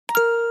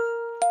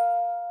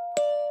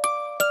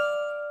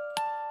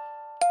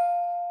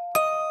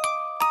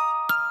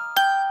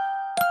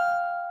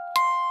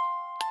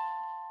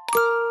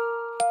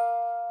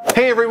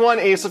Hey everyone,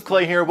 Ace of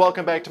Clay here.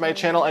 Welcome back to my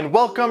channel and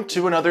welcome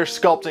to another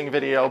sculpting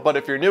video. But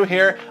if you're new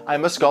here,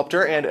 I'm a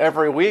sculptor and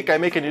every week I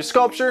make a new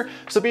sculpture,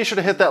 so be sure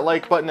to hit that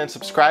like button and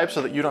subscribe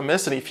so that you don't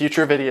miss any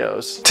future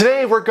videos.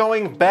 Today we're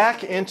going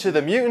back into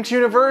the mutant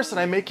universe and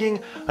I'm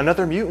making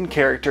another mutant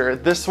character.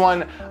 This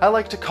one I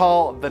like to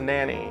call the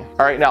Nanny.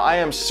 Alright, now I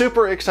am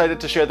super excited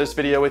to share this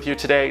video with you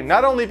today,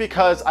 not only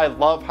because I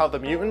love how the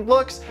mutant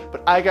looks,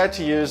 but I got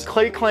to use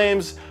Clay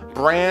Claim's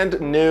brand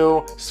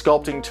new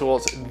sculpting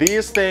tools.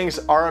 These things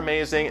are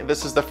amazing.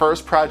 This is the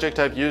first project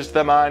I've used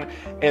them on,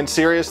 and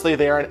seriously,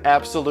 they are an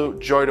absolute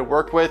joy to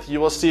work with.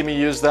 You will see me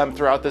use them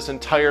throughout this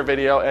entire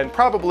video and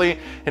probably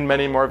in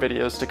many more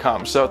videos to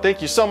come. So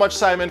thank you so much,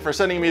 Simon, for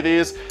sending me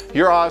these.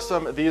 You're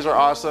awesome. These are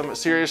awesome.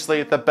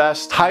 Seriously, the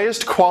best,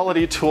 highest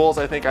quality tools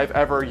I think I've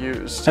ever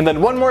used. And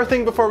then one more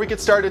thing before we get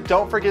started,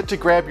 don't forget to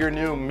grab your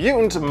new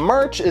mutant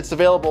merch. It's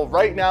available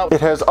right now.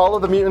 It has all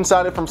of the mutants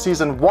on it from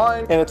season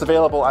 1, and it's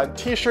available on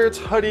t-shirts,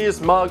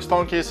 hoodies, mugs,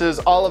 phone cases,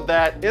 all of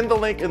that in the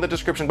link in the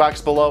description box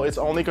below. It's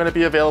only going to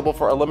be available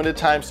for a limited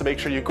time, so make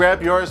sure you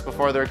grab yours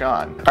before they're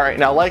gone. All right,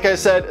 now like I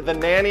said, the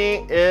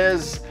Nanny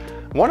is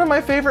one of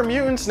my favorite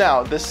mutants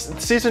now. This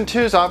season 2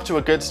 is off to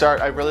a good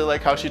start. I really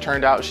like how she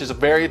turned out. She's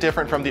very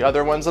different from the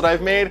other ones that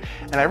I've made,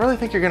 and I really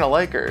think you're gonna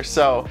like her.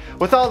 So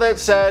with all that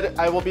said,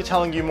 I will be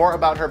telling you more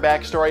about her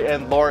backstory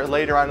and lore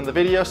later on in the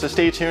video, so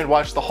stay tuned,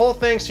 watch the whole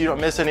thing so you don't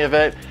miss any of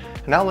it.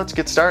 And now let's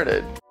get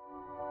started.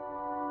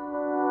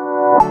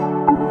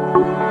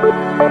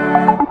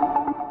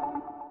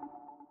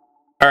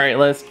 All right,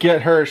 let's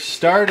get her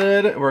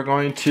started. We're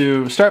going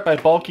to start by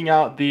bulking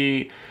out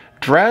the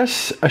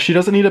dress. She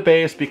doesn't need a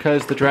base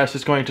because the dress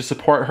is going to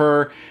support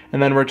her,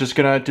 and then we're just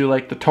gonna do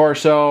like the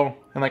torso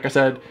and, like I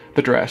said,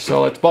 the dress.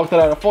 So let's bulk that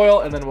out of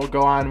foil, and then we'll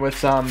go on with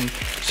some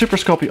Super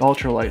Sculpey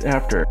Ultralight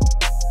after.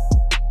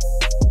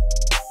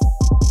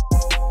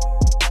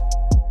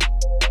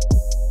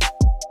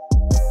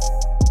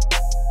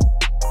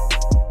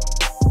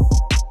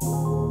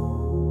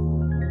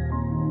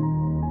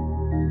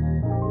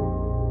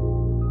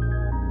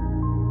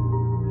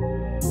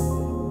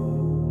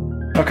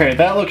 Okay,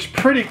 that looks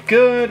pretty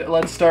good.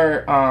 Let's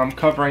start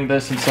covering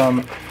this in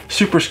some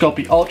Super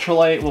Sculpey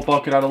Ultralight. We'll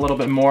bulk it out a little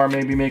bit more,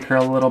 maybe make her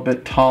a little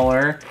bit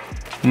taller,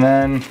 and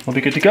then we'll be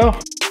good to go.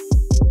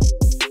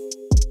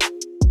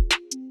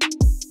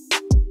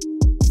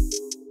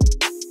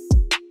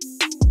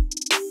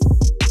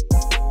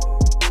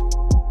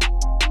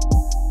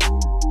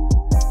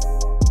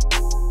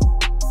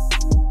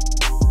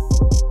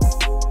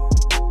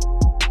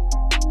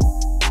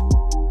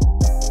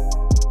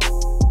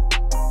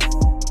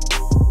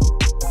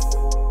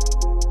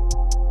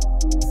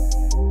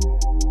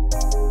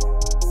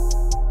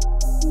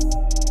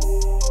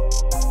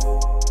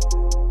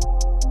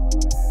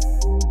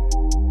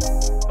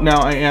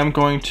 Now I am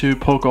going to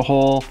poke a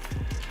hole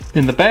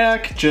in the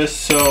back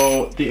just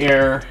so the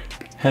air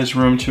has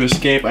room to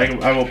escape.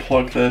 I will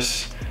plug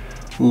this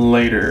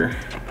later.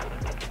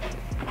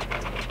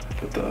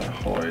 Put the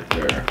hole right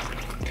there.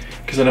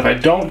 Because then if I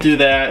don't do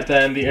that,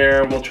 then the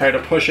air will try to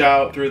push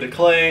out through the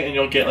clay and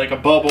you'll get like a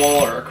bubble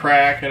or a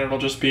crack and it'll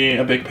just be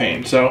a big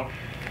pain. So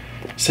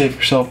save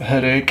yourself a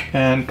headache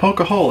and poke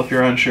a hole if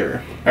you're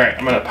unsure. All right,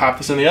 I'm gonna pop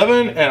this in the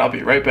oven and I'll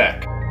be right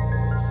back.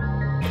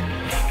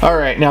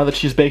 Alright, now that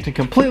she's baked and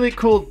completely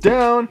cooled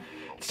down,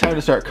 it's time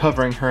to start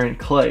covering her in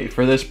clay.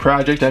 For this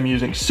project, I'm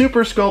using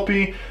Super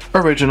Sculpey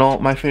Original,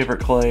 my favorite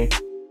clay.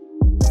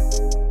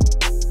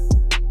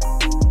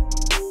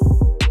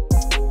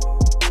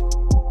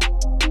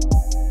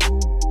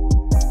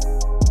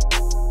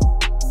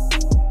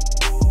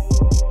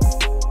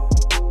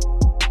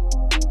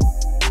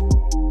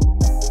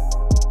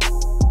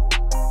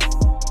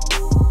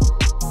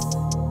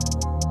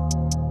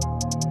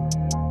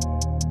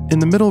 In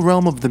the middle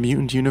realm of the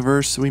mutant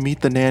universe, we meet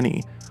the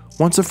Nanny.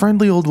 Once a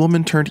friendly old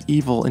woman turned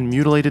evil and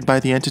mutilated by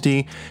the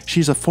entity,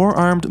 she's a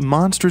four-armed,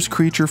 monstrous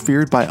creature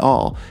feared by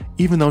all,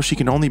 even though she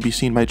can only be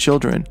seen by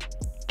children.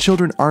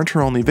 Children aren't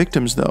her only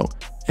victims, though,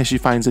 as she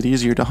finds it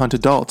easier to hunt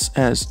adults,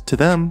 as, to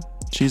them,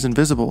 she's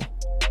invisible.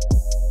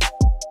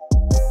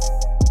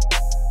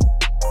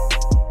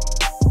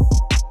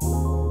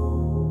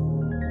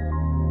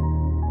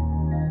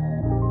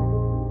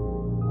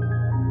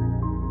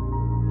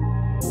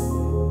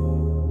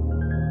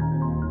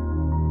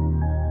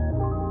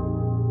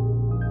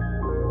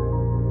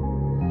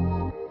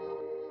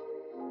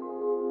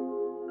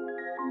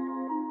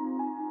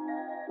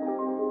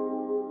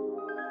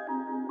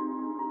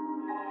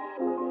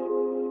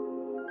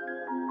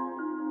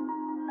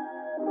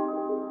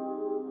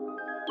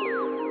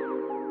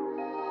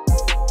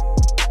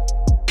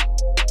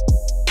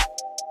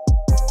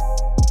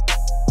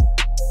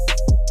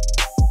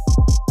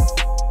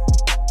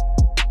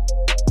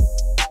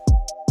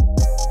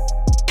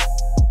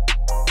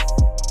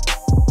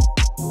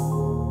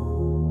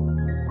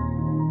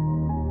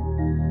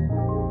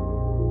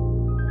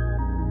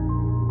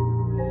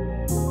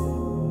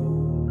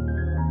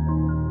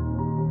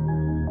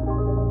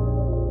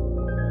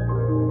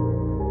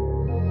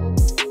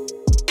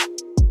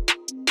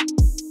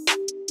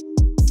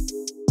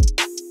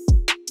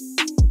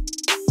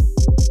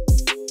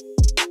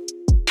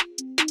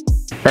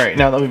 All right,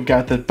 now that we've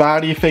got the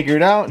body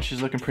figured out,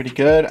 she's looking pretty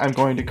good, I'm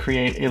going to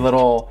create a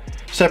little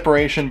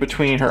separation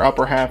between her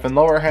upper half and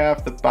lower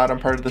half, the bottom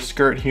part of the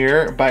skirt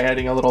here, by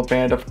adding a little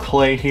band of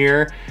clay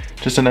here.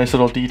 Just a nice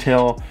little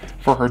detail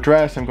for her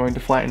dress. I'm going to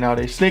flatten out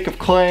a snake of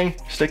clay,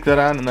 stick that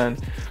on, and then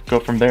go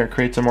from there.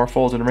 Create some more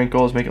folds and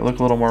wrinkles, make it look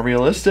a little more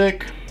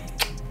realistic.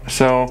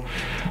 So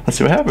let's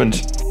see what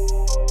happens.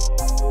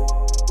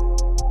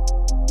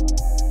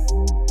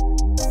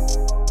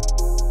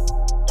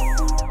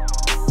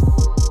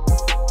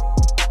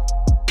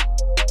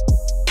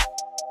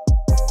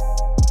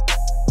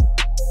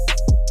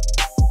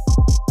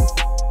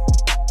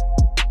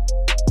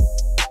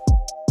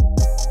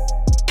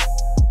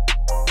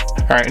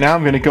 All right, now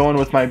I'm gonna go in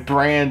with my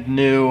brand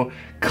new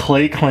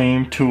clay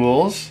claim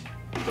tools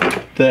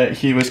that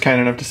he was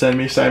kind enough to send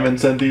me. Simon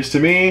sent these to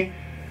me,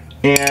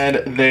 and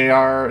they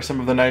are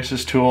some of the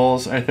nicest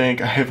tools I think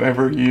I've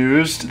ever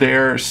used.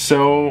 They're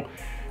so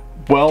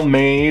well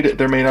made.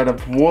 They're made out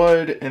of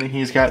wood, and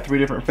he's got 3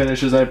 different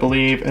finishes, I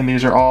believe, and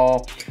these are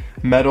all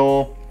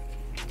metal.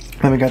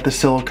 Then we got the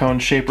silicone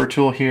shaper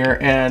tool here,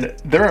 and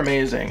they're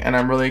amazing, and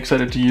I'm really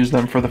excited to use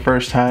them for the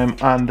first time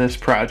on this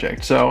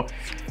project. So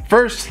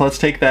first, let's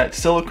take that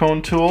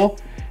silicone tool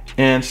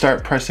and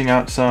start pressing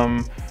out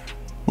some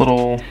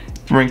little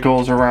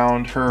wrinkles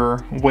around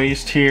her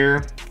waist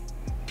here,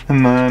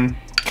 and then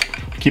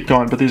keep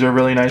going. But these are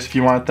really nice if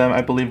you want them.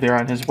 I believe they're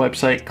on his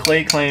website,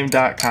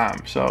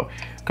 clayclaim.com, so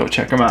go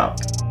check them out.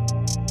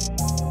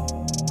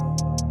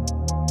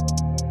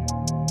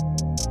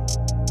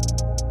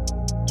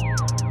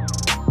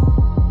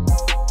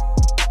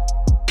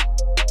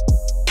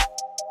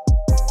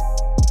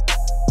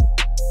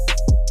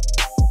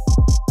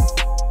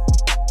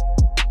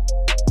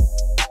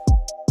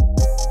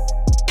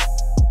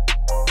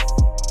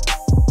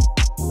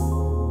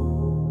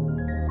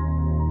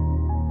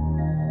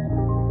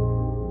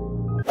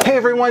 Hey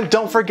everyone,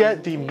 don't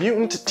forget the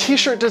mutant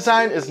t-shirt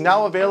design is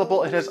now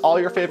available. It has all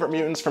your favorite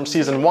mutants from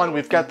season 1.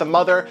 We've got the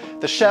mother,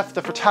 the chef,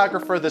 the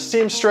photographer, the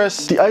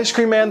seamstress, the ice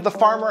cream man, the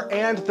farmer,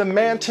 and the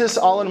mantis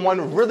all in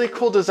one really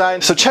cool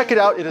design. So check it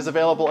out. It is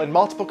available in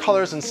multiple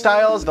colors and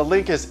styles. The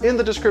link is in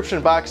the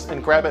description box,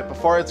 and grab it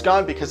before it's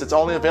gone because it's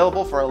only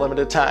available for a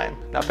limited time.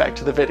 Now back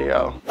to the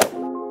video.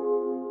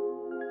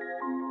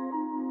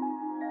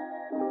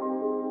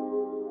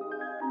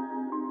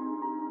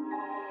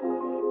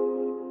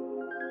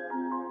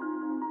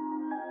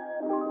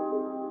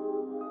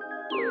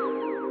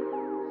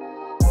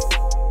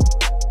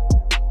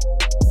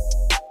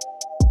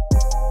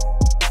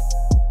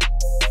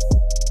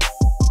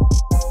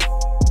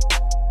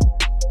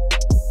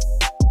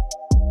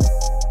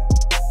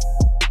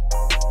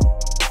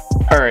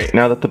 Alright,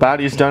 now that the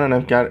body's done and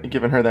I've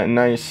given her that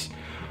nice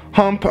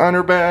hump on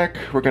her back,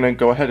 we're gonna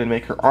go ahead and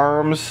make her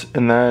arms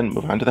and then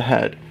move on to the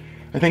head.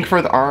 I think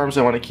for the arms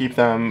I want to keep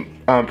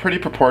them pretty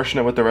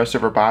proportionate with the rest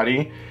of her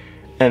body,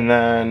 and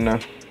then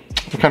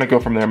we'll kind of go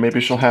from there. Maybe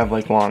she'll have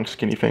like long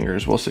skinny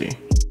fingers, we'll see.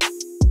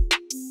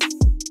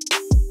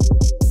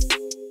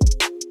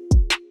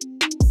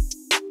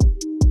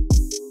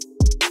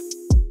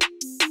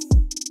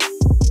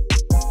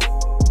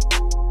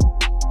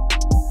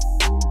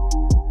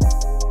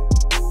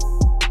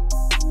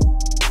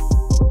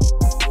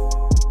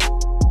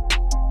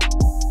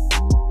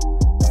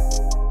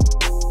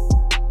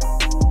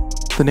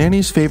 The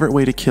nanny's favorite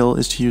way to kill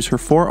is to use her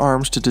 4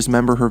 arms to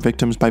dismember her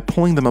victims by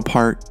pulling them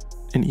apart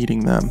and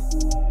eating them.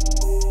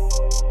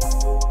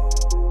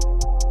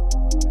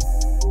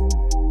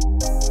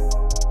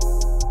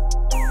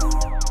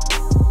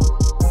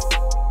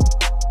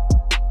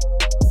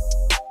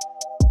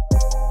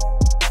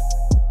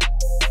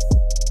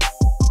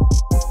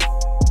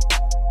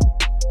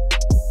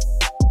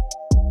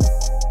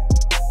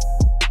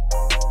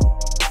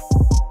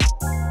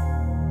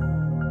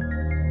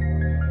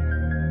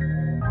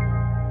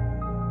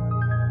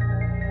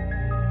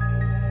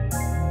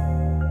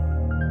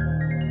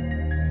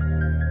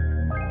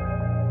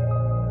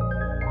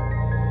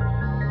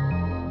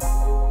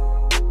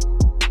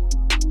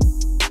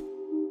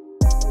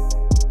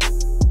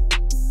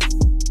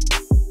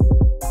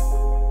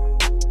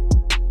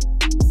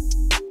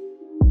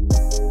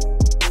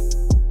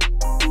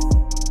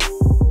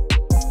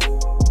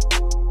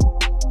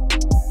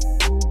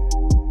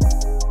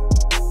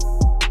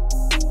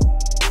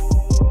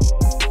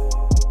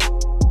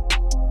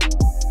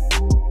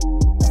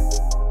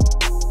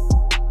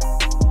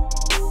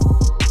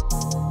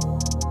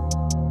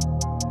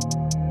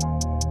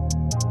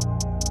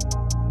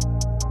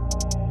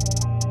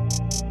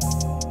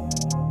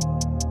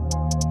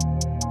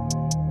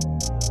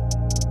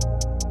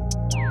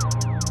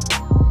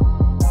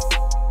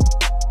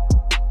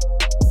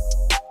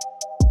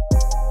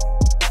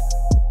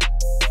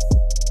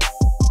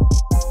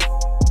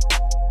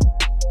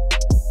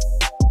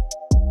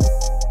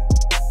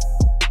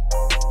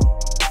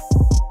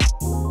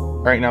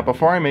 Alright, now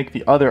before I make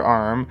the other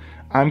arm,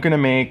 I'm going to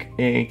make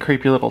a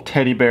creepy little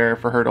teddy bear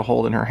for her to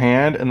hold in her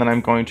hand, and then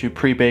I'm going to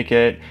pre-bake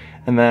it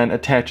and then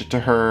attach it to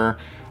her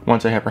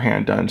once I have her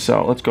hand done.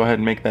 So let's go ahead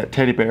and make that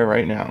teddy bear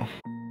right now.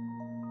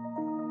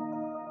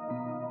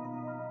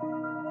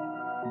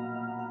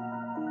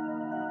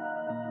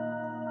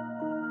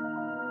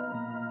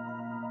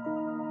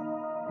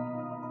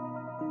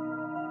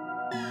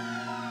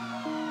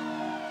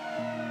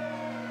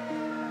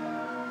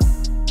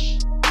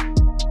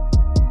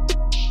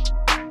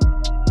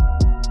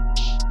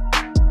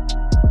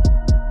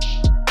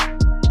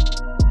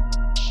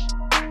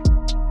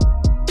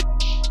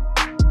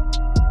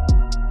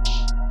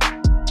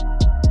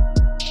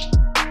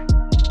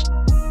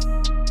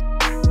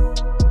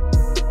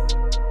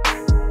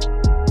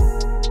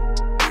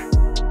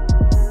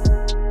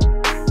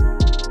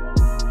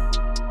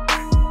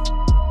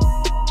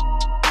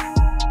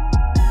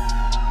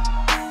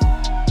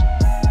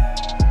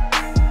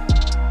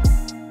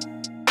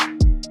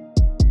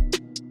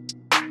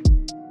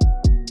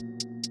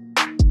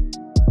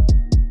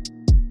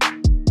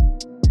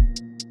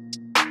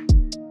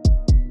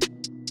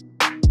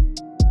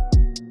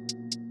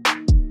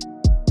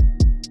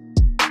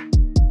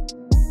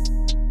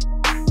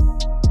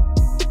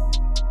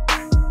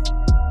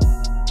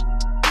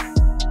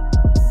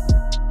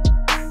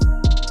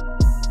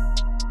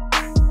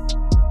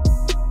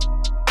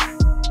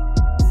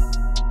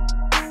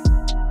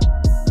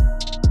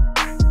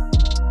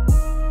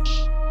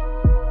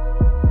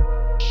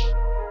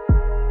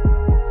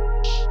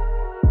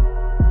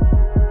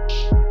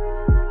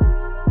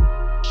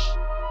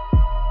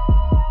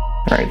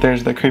 All right,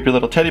 there's the creepy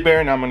little teddy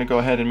bear. Now I'm gonna go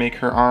ahead and make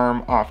her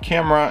arm off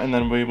camera, and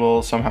then we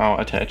will somehow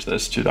attach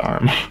this to the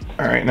arm.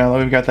 All right, now that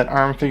we've got that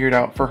arm figured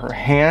out for her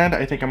hand,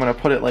 I think I'm gonna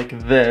put it like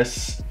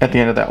this at the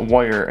end of that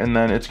wire, and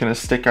then it's gonna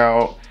stick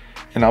out,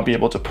 and I'll be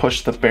able to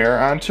push the bear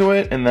onto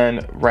it and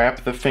then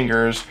wrap the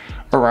fingers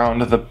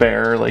around the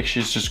bear like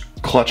she's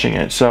just clutching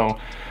it. So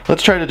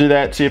let's try to do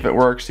that, see if it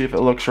works, see if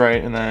it looks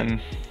right, and then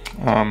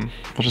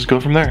we'll just go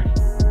from there.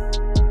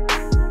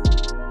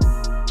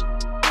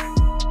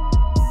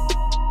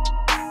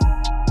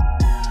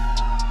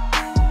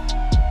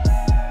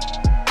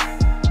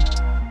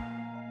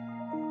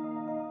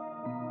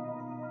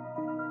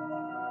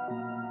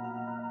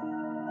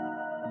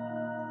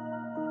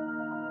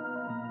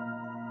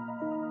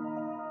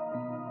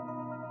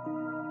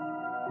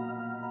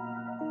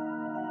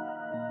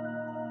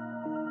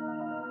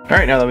 All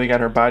right, now that we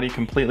got her body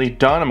completely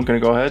done, I'm gonna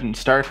go ahead and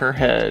start her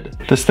head.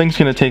 This thing's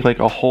gonna take like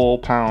a whole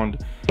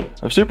pound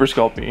of Super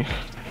Sculpey.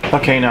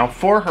 Okay, now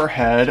for her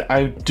head,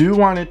 I do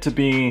want it to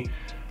be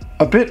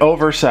a bit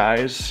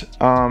oversized.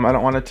 I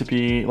don't want it to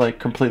be like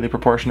completely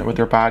proportionate with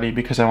her body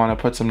because I wanna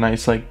put some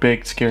nice like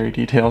big scary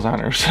details on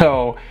her.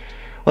 So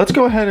let's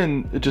go ahead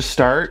and just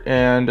start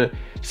and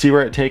see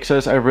where it takes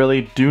us. I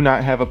really do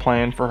not have a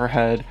plan for her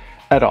head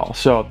at all,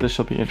 so this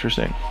will be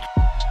interesting.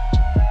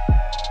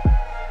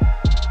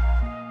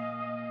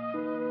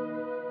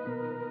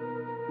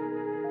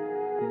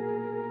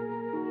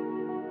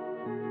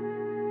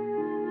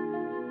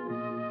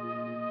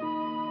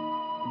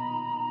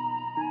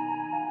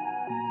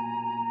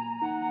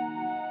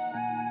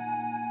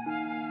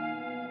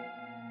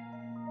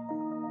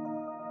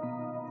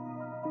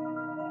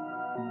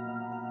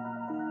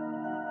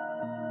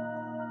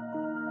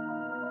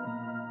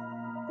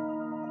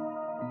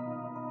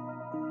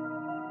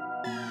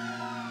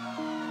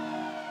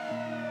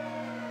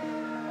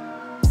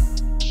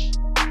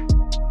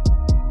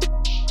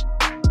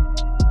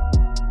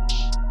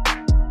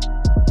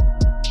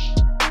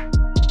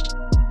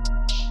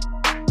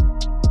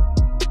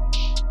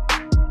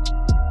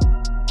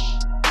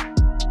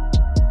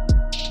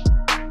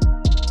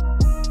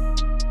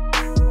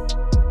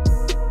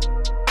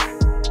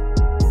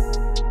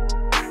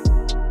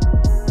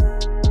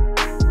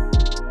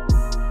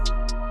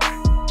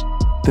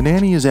 The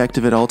nanny is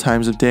active at all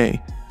times of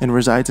day and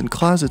resides in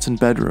closets and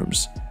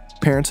bedrooms.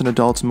 Parents and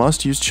adults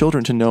must use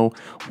children to know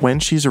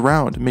when she's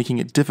around, making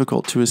it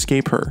difficult to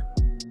escape her.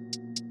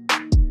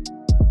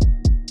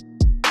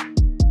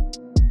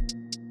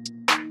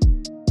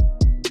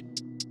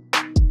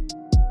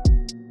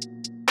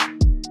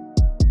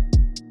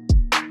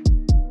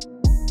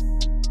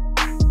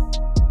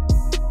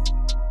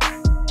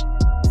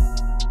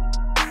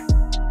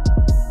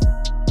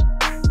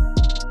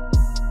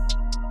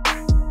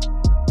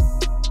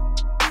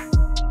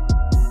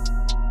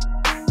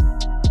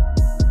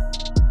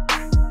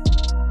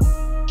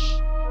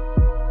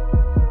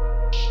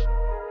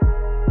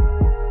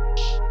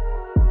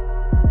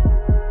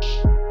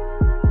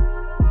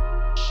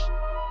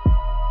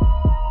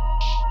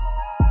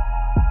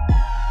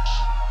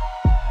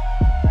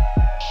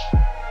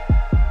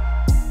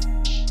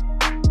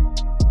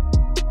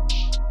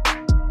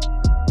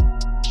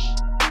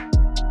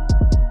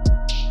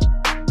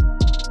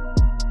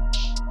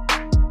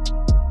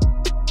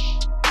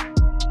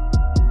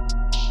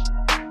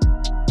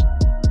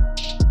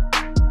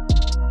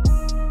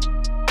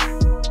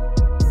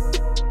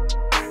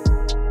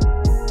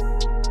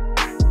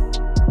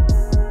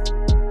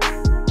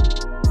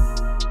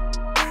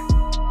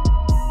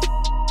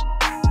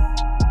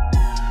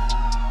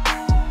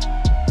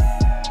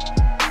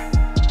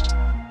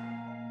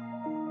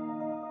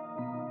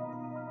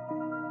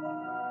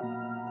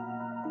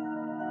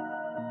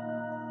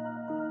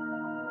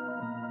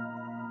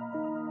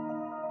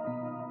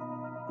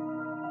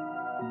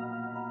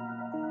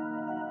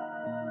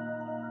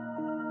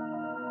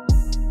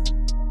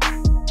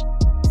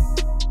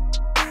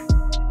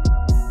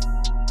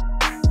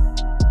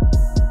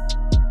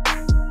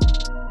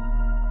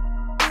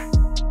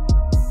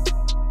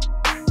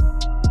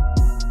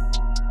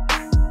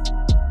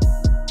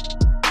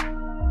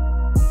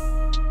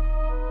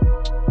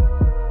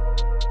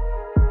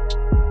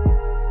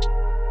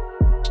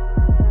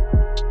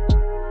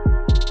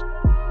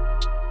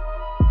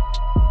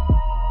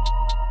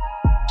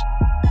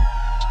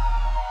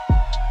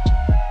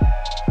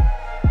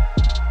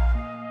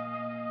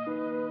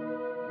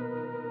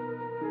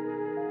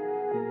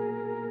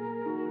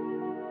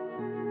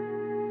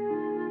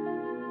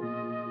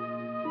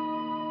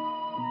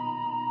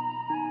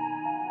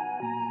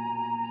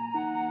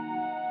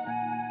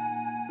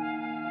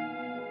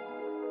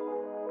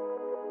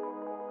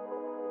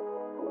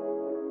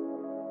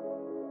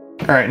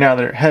 All right, now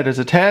that her head is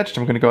attached,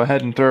 I'm gonna go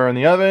ahead and throw her in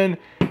the oven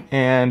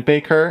and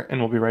bake her, and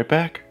we'll be right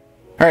back.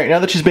 All right, now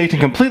that she's baked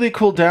and completely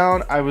cooled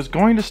down, I was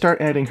going to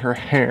start adding her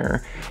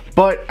hair,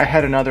 but I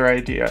had another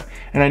idea.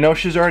 And I know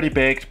she's already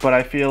baked, but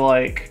I feel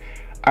like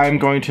I'm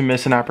going to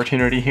miss an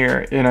opportunity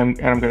here, and I'm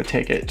gonna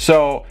take it.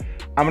 So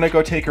I'm gonna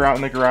go take her out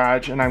in the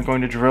garage, and I'm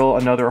going to drill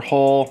another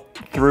hole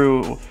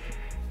through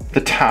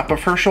the top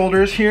of her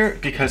shoulders here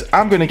because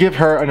I'm gonna give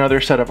her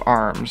another set of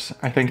arms.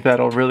 I think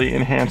that'll really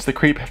enhance the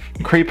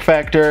creep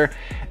factor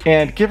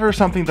and give her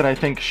something that I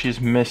think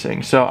she's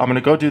missing. So I'm gonna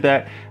go do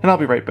that and I'll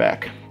be right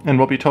back. And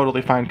we'll be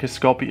totally fine because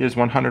Sculpey is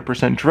 100%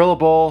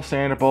 drillable,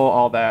 sandable,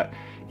 all that,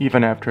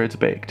 even after it's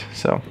baked.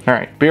 So, all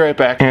right, be right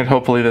back, and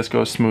hopefully this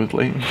goes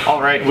smoothly.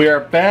 All right, we are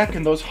back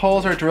and those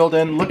holes are drilled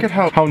in. Look at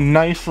how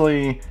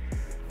nicely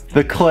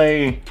the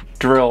clay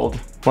drilled.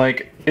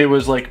 Like, it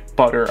was like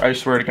butter, I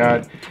swear to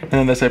God. And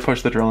then this, I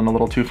pushed the drill in a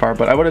little too far,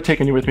 but I would have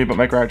taken you with me, but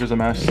my garage is a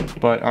mess.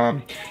 But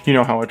you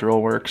know how a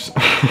drill works.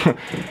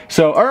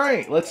 So, all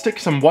right, let's stick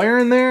some wire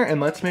in there and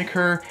let's make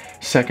her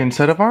second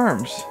set of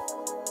arms.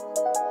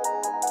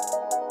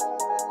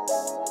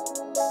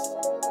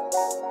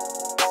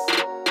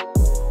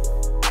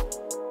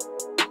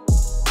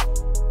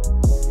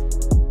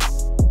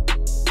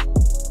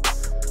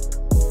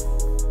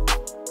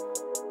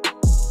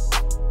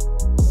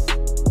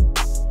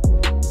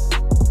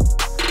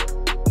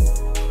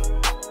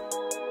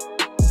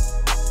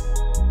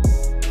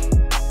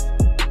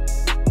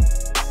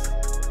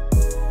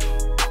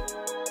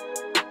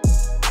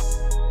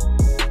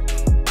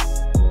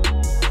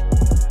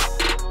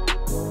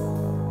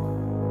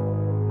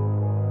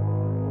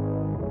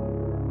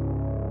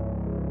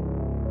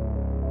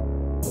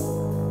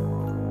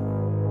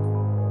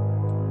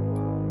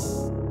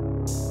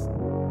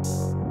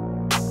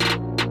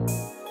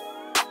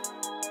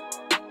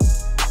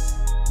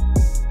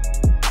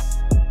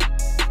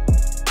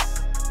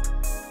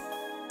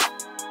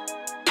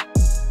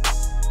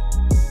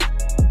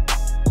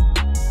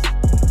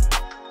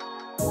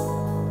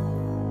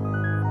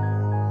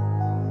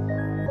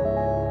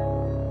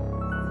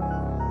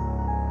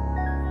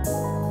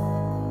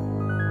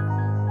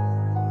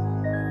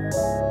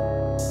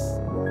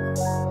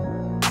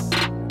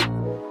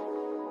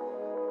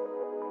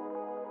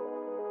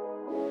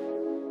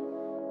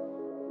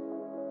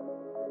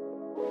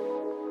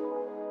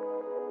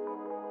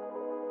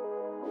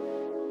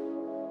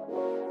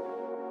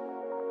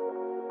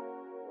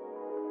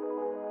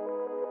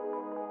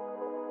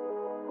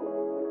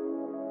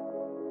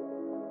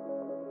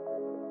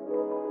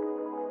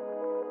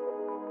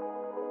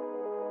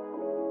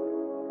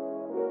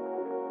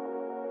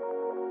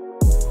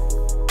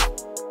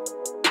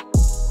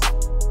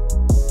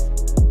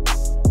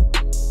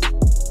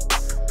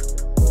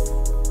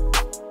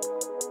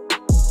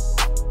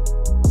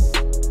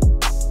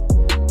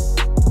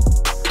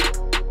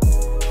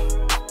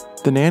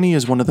 The Nanny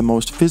is one of the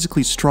most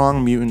physically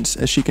strong mutants,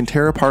 as she can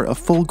tear apart a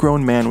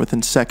full-grown man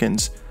within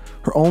seconds.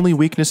 Her only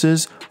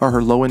weaknesses are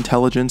her low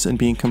intelligence and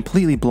being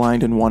completely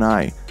blind in one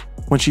eye.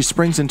 When she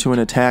springs into an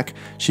attack,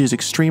 she is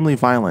extremely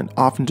violent,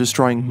 often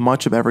destroying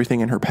much of everything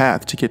in her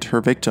path to get to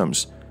her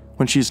victims.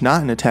 When she is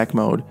not in attack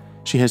mode,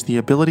 she has the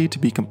ability to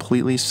be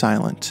completely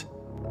silent.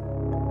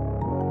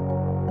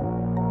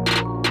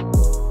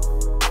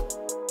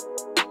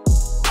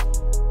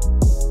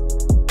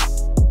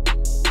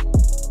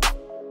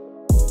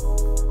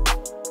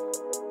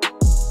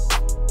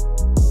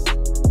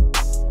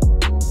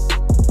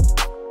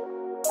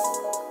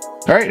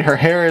 All right, her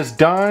hair is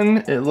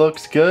done. It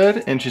looks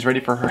good, and she's ready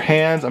for her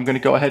hands. I'm gonna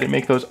go ahead and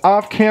make those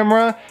off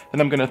camera,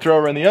 then I'm gonna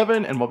throw her in the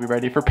oven, and we'll be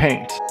ready for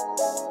paint.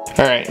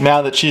 All right,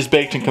 now that she's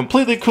baked and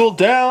completely cooled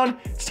down,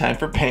 it's time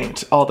for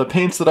paint. All the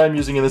paints that I'm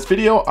using in this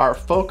video are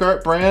Folk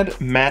Art brand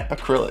matte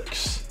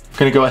acrylics. I'm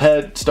gonna go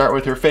ahead, start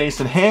with her face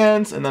and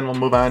hands, and then we'll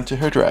move on to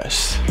her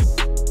dress.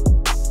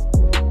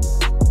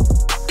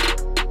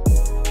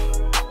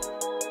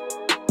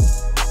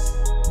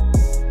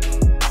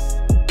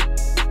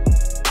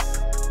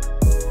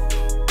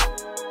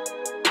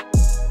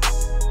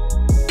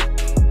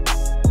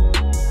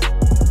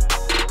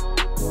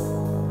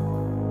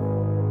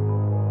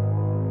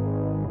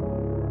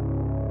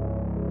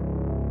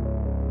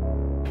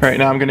 All right,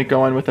 now I'm gonna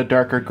go in with a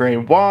darker gray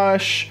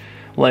wash,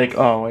 like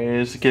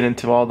always, get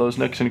into all those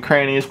nooks and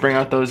crannies, bring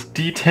out those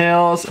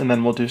details, and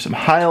then we'll do some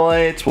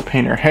highlights. We'll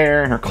paint her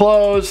hair and her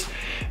clothes,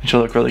 and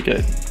she'll look really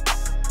good.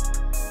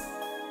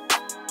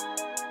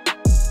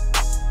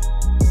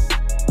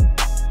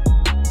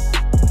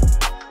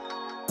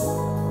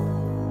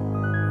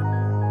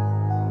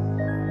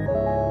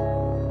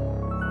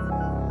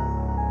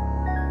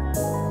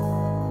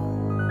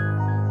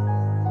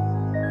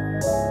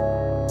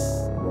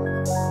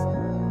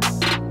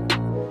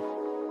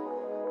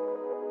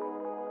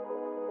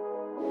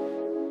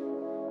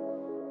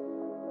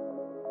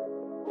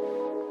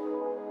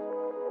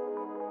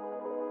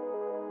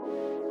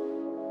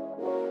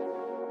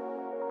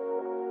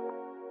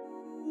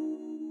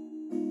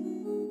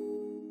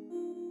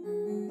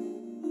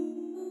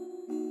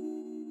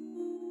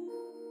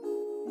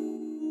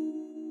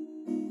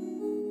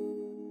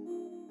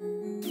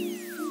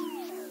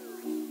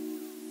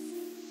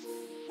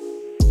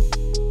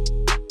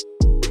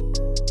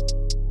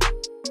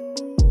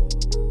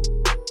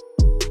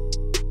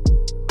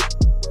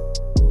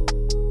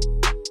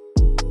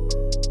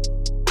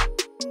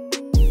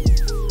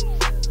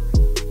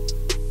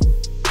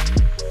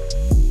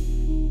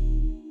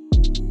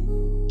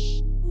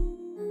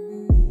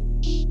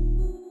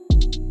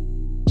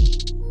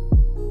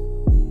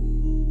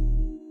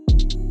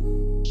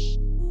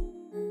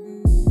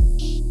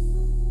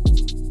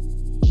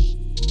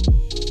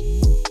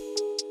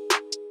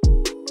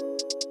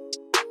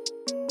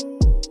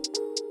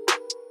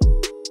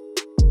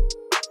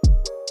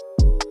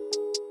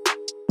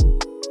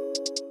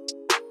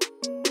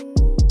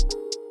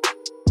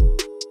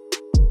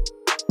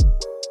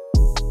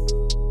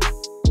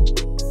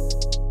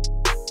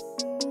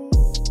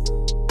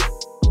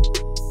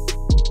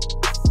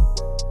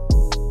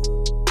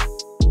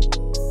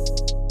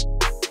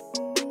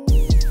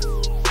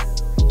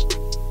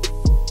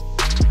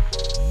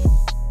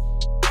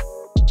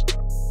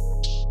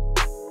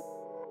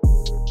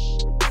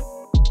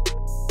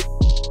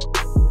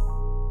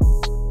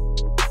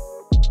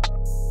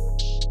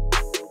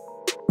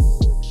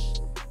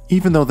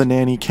 Even though the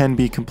Nanny can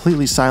be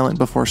completely silent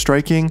before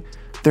striking,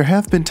 there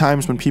have been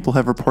times when people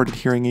have reported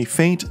hearing a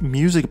faint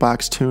music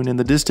box tune in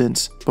the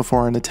distance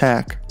before an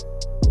attack.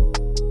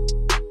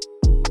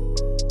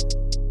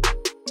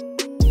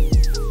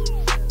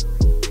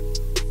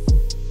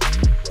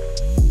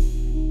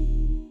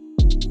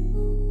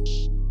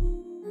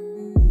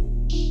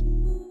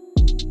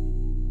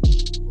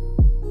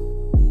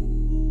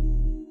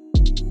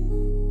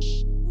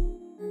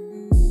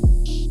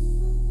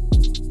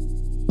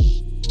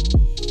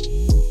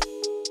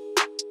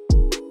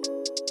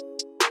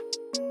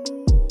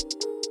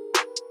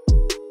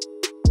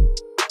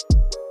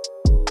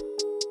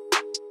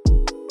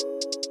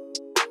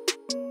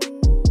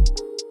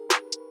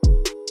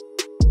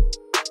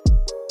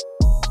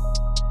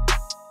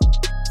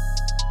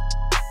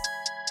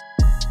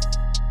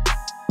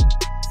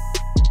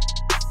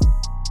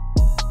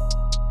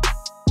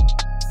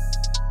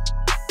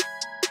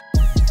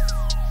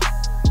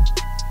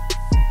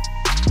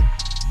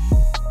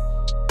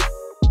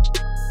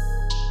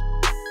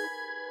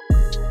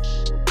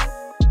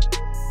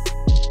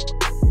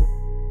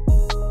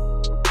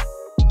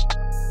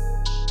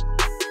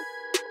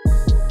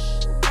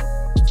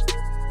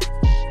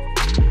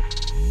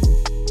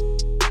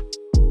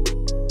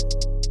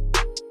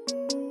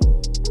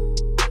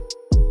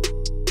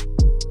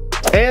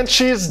 And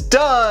she's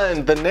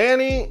done! The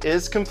Nanny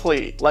is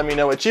complete. Let me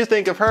know what you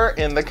think of her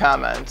in the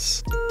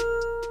comments.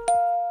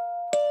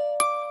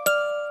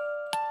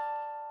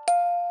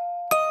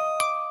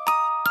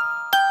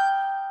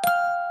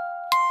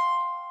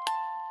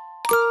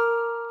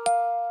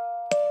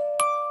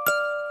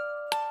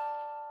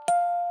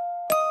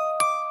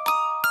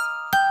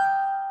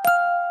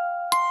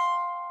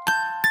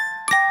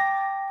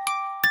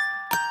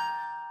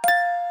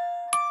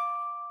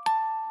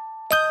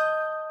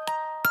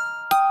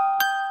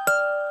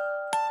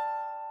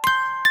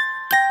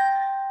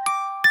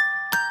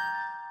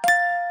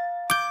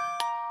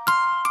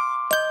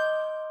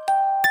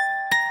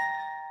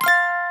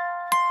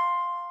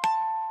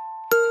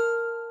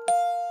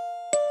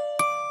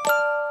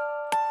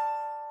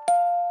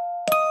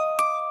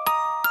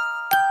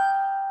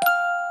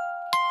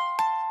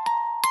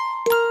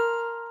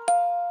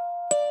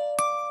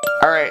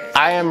 Alright,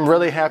 I am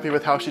really happy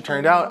with how she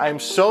turned out. I'm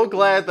so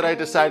glad that I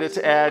decided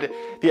to add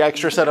the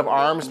extra set of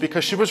arms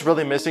because she was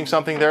really missing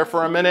something there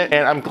for a minute,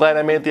 and I'm glad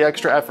I made the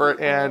extra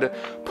effort and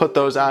put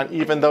those on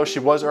even though she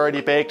was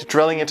already baked.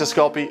 Drilling into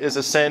Sculpey is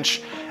a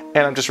cinch,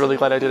 and I'm just really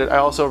glad I did it. I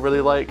also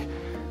really like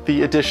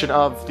the addition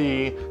of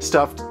the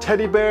stuffed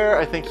teddy bear.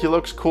 I think he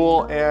looks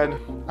cool, and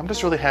I'm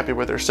just really happy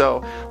with her. So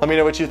let me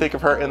know what you think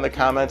of her in the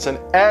comments. And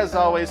as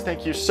always,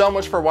 thank you so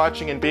much for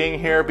watching and being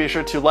here. Be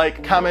sure to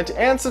like, comment,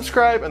 and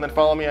subscribe, and then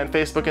follow me on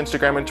Facebook,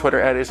 Instagram, and Twitter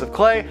at Ace of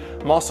Clay.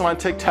 I'm also on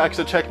TikTok,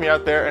 so check me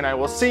out there, and I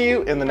will see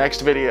you in the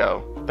next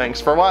video.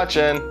 Thanks for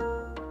watching.